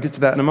problem, and I'm going to get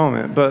to that in a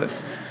moment. But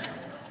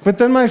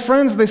then my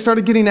friends, they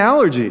started getting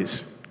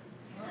allergies.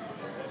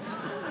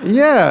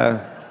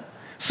 Yeah.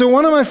 So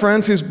one of my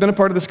friends who's been a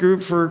part of this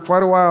group for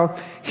quite a while,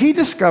 he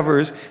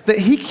discovers that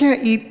he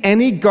can't eat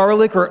any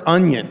garlic or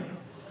onion.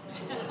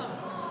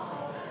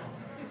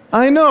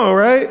 I know,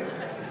 right?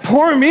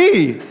 Poor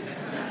me.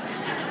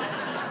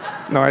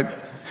 No,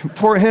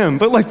 poor him.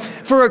 But like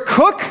for a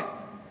cook,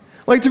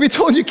 like to be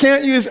told you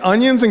can't use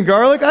onions and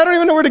garlic, I don't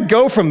even know where to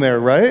go from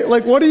there, right?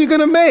 Like what are you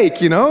gonna make,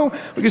 you know?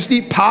 We could just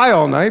eat pie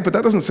all night, but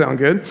that doesn't sound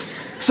good.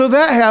 So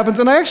that happens,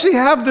 and I actually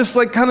have this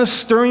like kind of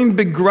stirring,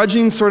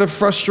 begrudging sort of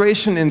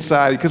frustration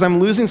inside because I'm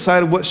losing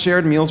sight of what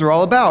shared meals are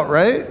all about,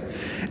 right?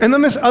 And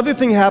then this other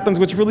thing happens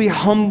which really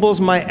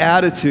humbles my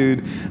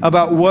attitude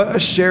about what a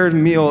shared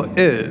meal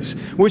is,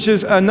 which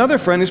is another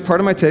friend who's part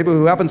of my table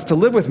who happens to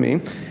live with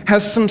me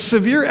has some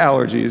severe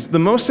allergies, the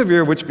most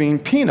severe of which being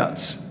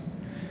peanuts.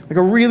 Like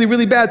a really,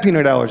 really bad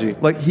peanut allergy.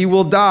 Like he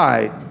will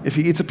die if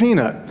he eats a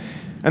peanut.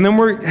 And then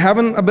we're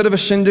having a bit of a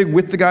shindig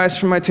with the guys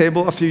from my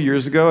table a few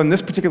years ago, and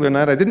this particular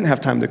night I didn't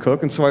have time to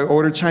cook, and so I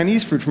ordered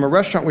Chinese food from a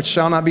restaurant which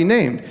shall not be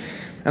named.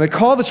 And I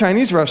call the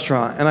Chinese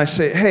restaurant and I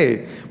say,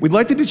 hey, we'd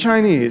like to do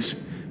Chinese,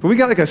 but we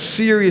got like a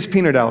serious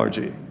peanut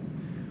allergy.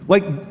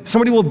 Like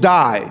somebody will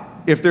die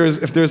if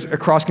there's a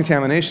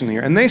cross-contamination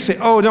here. And they say,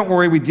 oh, don't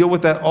worry, we deal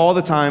with that all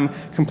the time,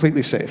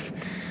 completely safe.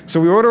 So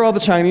we order all the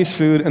Chinese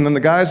food, and then the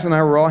guys and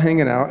I were all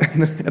hanging out,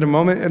 and at a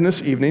moment in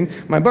this evening,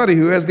 my buddy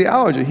who has the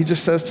allergy, he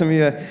just says to me,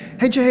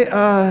 hey Jay, do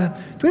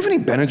we have any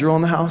Benadryl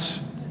in the house?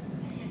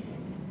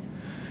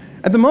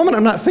 At the moment,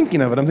 I'm not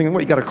thinking of it. I'm thinking,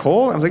 what, you got a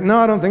cold? I was like, no,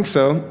 I don't think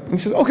so. And he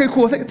says, okay,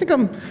 cool, I think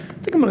I'm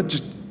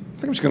just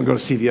gonna go to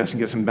CVS and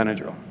get some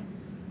Benadryl.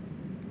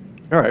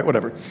 All right,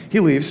 whatever. He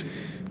leaves.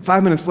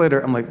 5 minutes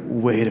later, I'm like,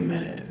 wait a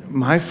minute.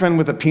 my friend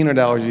with a peanut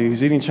allergy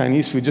who's eating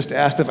Chinese food just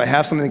asked if I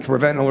have something that can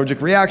prevent an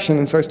allergic reaction.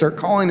 And so I start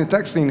calling and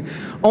texting,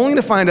 only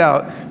to find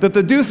out that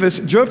the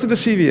doofus drove to the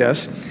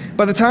CVS.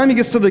 By the time he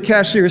gets to the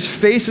cashier, his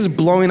face is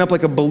blowing up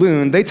like a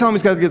balloon. They tell him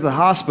he's got to get to the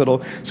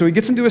hospital. So he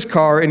gets into his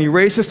car and he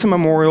races to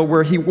Memorial,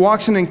 where he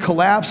walks in and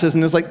collapses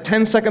and is like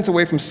 10 seconds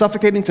away from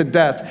suffocating to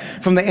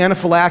death from the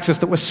anaphylaxis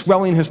that was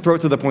swelling his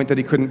throat to the point that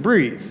he couldn't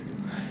breathe.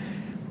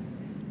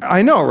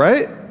 I know,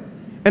 right?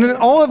 And in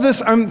all of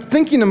this, I'm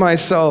thinking to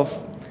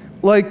myself,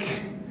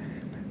 like,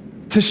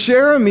 to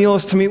share a meal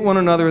is to meet one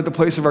another at the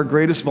place of our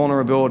greatest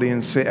vulnerability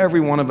and say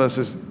every one of us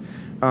is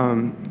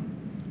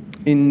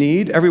in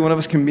need. Every one of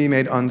us can be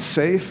made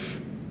unsafe.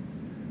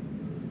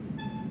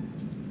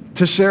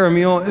 To share a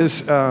meal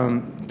is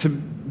to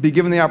be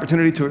given the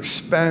opportunity to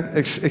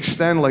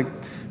extend like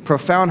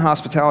profound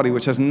hospitality,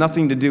 which has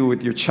nothing to do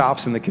with your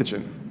chops in the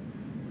kitchen.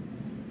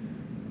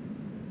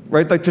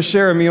 Right? Like, to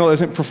share a meal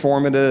isn't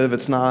performative.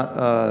 It's not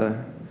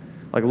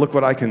like, look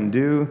what I can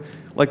do.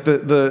 Like,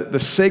 the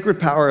sacred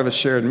power of a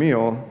shared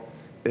meal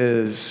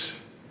is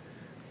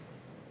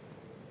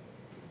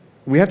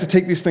we have to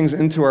take these things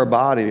into our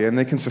body, and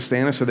they can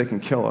sustain us or they can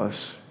kill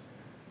us.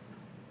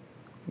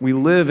 We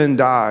live and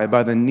die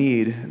by the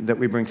need that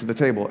we bring to the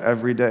table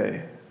every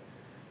day.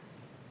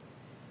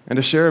 And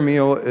to share a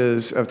meal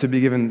is to be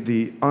given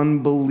the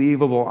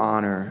unbelievable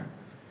honor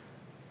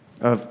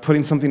of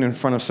putting something in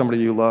front of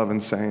somebody you love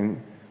and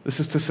saying, this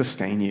is to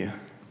sustain you.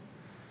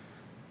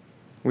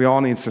 We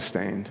all need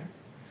sustained.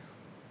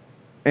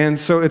 And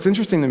so it's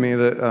interesting to me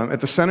that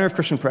at the center of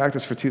Christian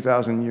practice for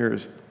 2,000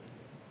 years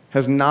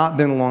has not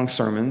been long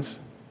sermons.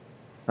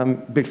 I'm a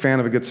big fan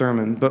of a good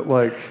sermon, but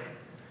like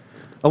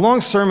a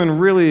long sermon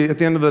really, at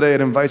the end of the day,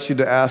 it invites you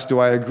to ask, do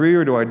I agree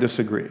or do I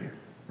disagree,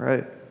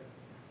 right?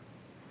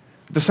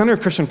 The center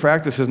of Christian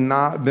practice has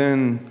not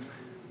been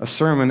a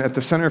sermon. At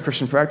the center of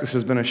Christian practice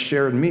has been a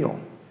shared meal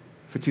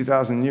for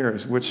 2,000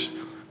 years, which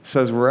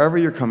says wherever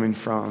you're coming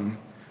from,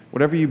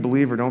 whatever you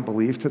believe or don't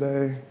believe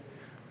today,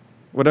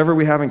 whatever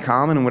we have in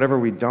common and whatever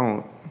we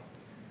don't,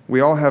 we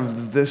all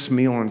have this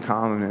meal in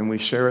common, and we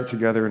share it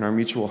together in our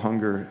mutual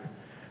hunger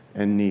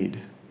and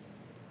need.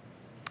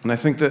 And I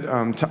think that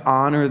to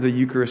honor the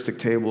Eucharistic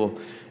table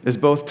is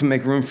both to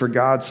make room for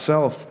God's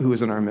self, who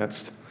is in our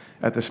midst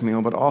at this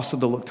meal, but also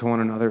to look to one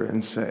another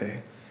and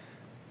say,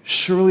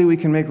 surely we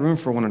can make room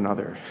for one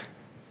another.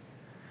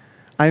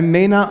 I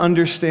may not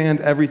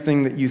understand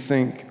everything that you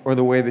think or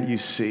the way that you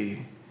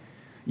see.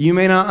 You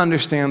may not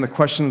understand the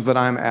questions that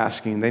I'm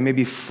asking. They may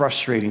be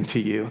frustrating to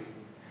you.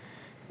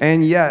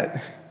 And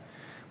yet,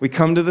 we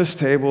come to this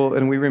table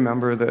and we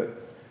remember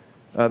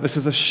that this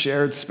is a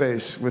shared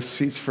space with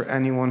seats for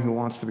anyone who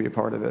wants to be a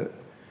part of it.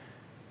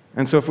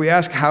 And so if we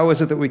ask, how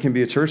is it that we can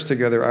be a church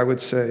together, I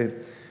would say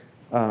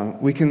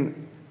we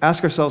can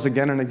ask ourselves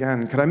again and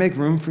again, could I make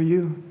room for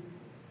you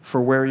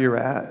for where you're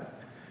at?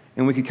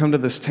 And we could come to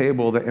this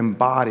table that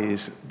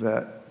embodies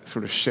that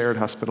sort of shared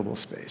hospitable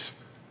space.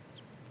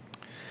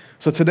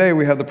 So today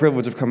we have the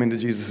privilege of coming to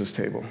Jesus'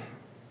 table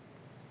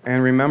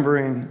and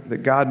remembering that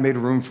God made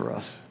room for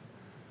us,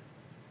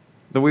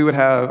 that we would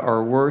have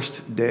our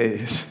worst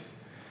days,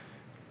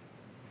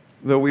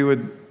 that we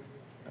would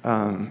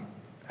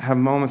have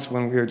moments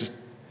when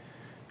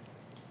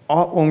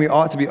we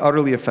ought to be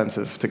utterly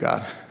offensive to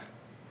God.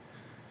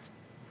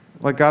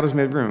 Like, God has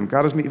made room.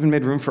 God has even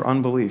made room for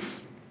unbelief.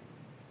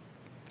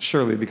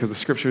 Surely, because the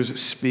scriptures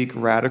speak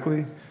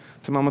radically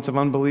to moments of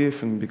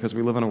unbelief, and because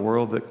we live in a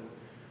world that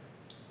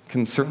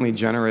can certainly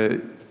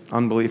generate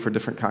unbelief or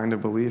different kind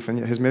of belief, and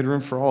yet has made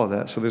room for all of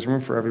that. So there's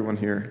room for everyone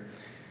here.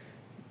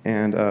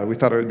 And we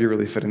thought it would be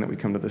really fitting that we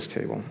come to this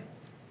table.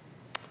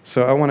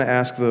 So I want to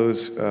ask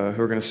those who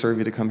are going to serve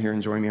you to come here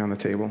and join me on the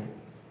table.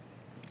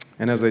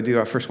 And as they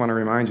do, I first want to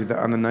remind you that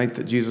on the night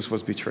that Jesus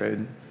was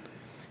betrayed,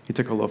 he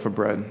took a loaf of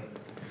bread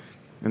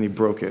and he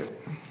broke it.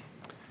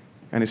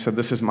 And he said,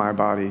 this is my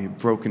body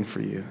broken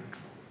for you.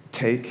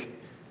 Take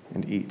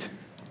and eat.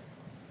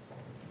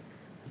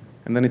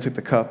 And then he took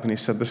the cup and he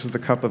said, this is the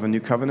cup of a new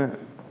covenant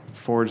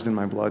forged in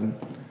my blood.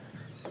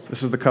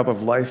 This is the cup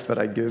of life that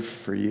I give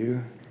for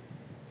you.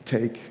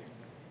 Take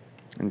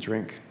and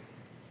drink.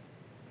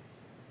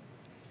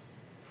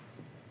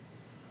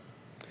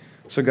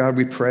 So God,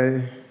 we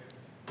pray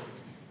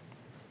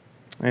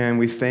and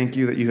we thank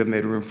you that you have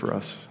made room for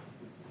us.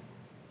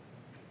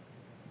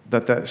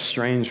 That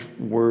strange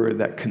word,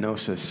 that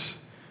kenosis,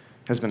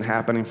 has been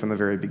happening from the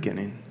very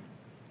beginning.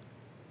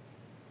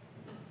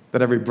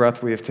 That every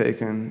breath we have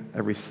taken,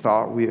 every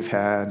thought we have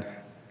had,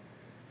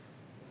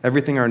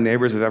 everything our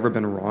neighbors have ever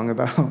been wrong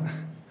about,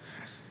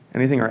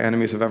 anything our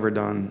enemies have ever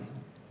done,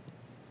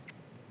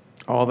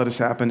 all that has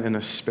happened in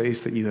a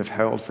space that you have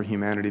held for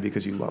humanity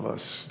because you love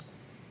us.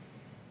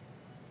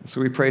 So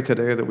we pray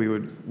today that we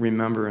would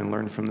remember and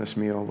learn from this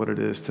meal what it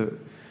is to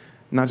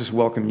not just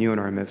welcome you in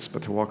our midst,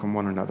 but to welcome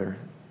one another.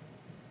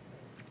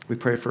 We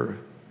pray for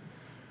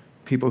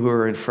people who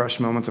are in fresh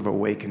moments of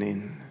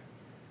awakening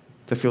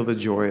to feel the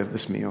joy of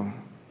this meal.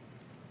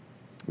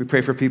 We pray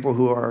for people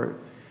who are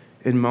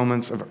in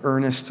moments of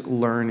earnest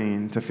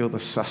learning to feel the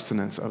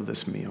sustenance of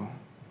this meal.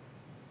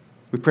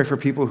 We pray for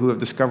people who have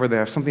discovered they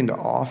have something to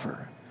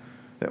offer,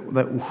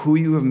 that who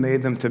you have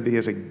made them to be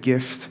is a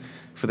gift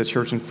for the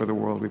church and for the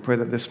world. We pray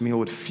that this meal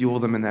would fuel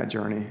them in that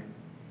journey.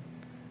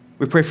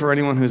 We pray for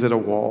anyone who's at a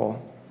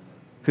wall,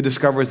 who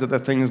discovers that the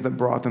things that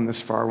brought them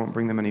this far won't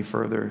bring them any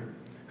further,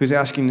 who's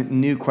asking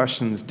new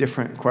questions,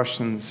 different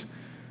questions,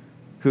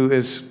 who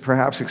is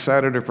perhaps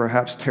excited or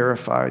perhaps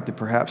terrified to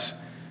perhaps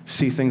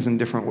see things in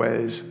different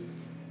ways.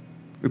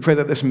 We pray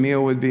that this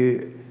meal would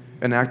be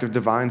an act of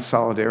divine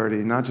solidarity,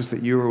 not just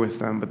that you are with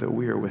them, but that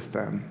we are with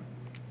them,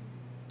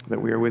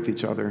 that we are with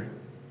each other.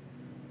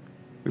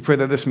 We pray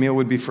that this meal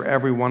would be for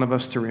every one of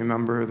us to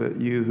remember that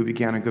you who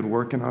began a good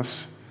work in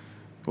us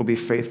will be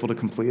faithful to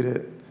complete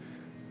it,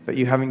 that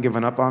you haven't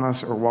given up on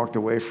us or walked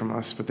away from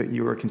us, but that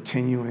you are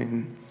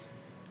continuing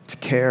to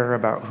care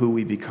about who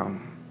we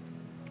become.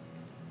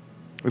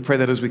 We pray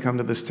that as we come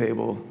to this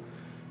table,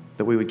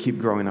 that we would keep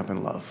growing up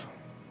in love.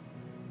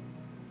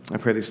 I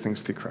pray these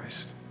things through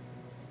Christ.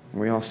 And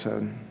we all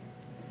said,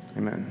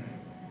 amen.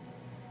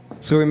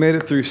 So we made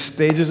it through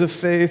stages of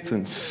faith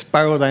and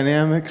spiral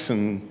dynamics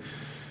and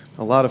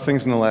a lot of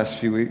things in the last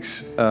few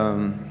weeks.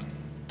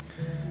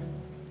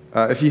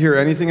 If you hear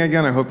anything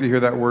again, I hope you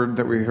hear that word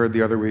that we heard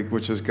the other week,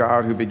 which is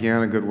God who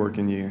began a good work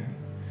in you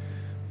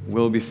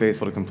will be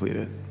faithful to complete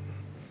it.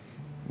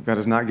 God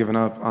has not given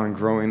up on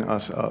growing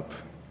us up,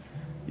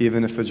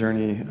 even if the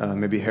journey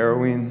may be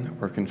harrowing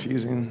or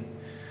confusing,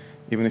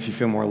 even if you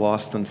feel more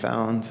lost than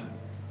found.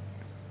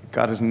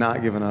 God has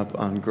not given up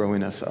on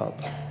growing us up.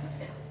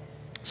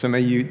 So may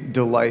you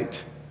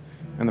delight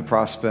in the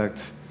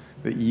prospect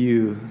that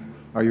you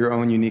are your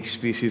own unique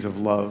species of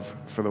love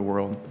for the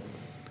world,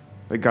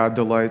 that God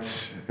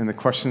delights in the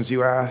questions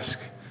you ask,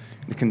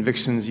 the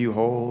convictions you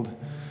hold,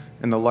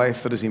 and the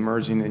life that is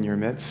emerging in your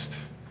midst.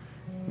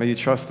 May you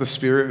trust the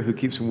Spirit who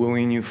keeps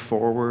wooing you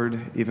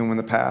forward, even when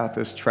the path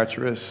is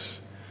treacherous.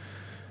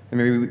 And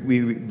may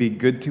we be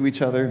good to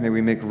each other. May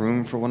we make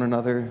room for one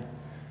another.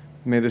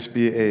 May this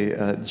be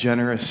a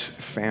generous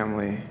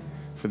family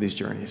for these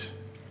journeys.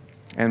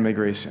 And may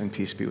grace and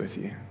peace be with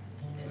you.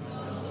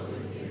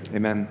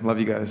 Amen. Love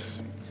you guys.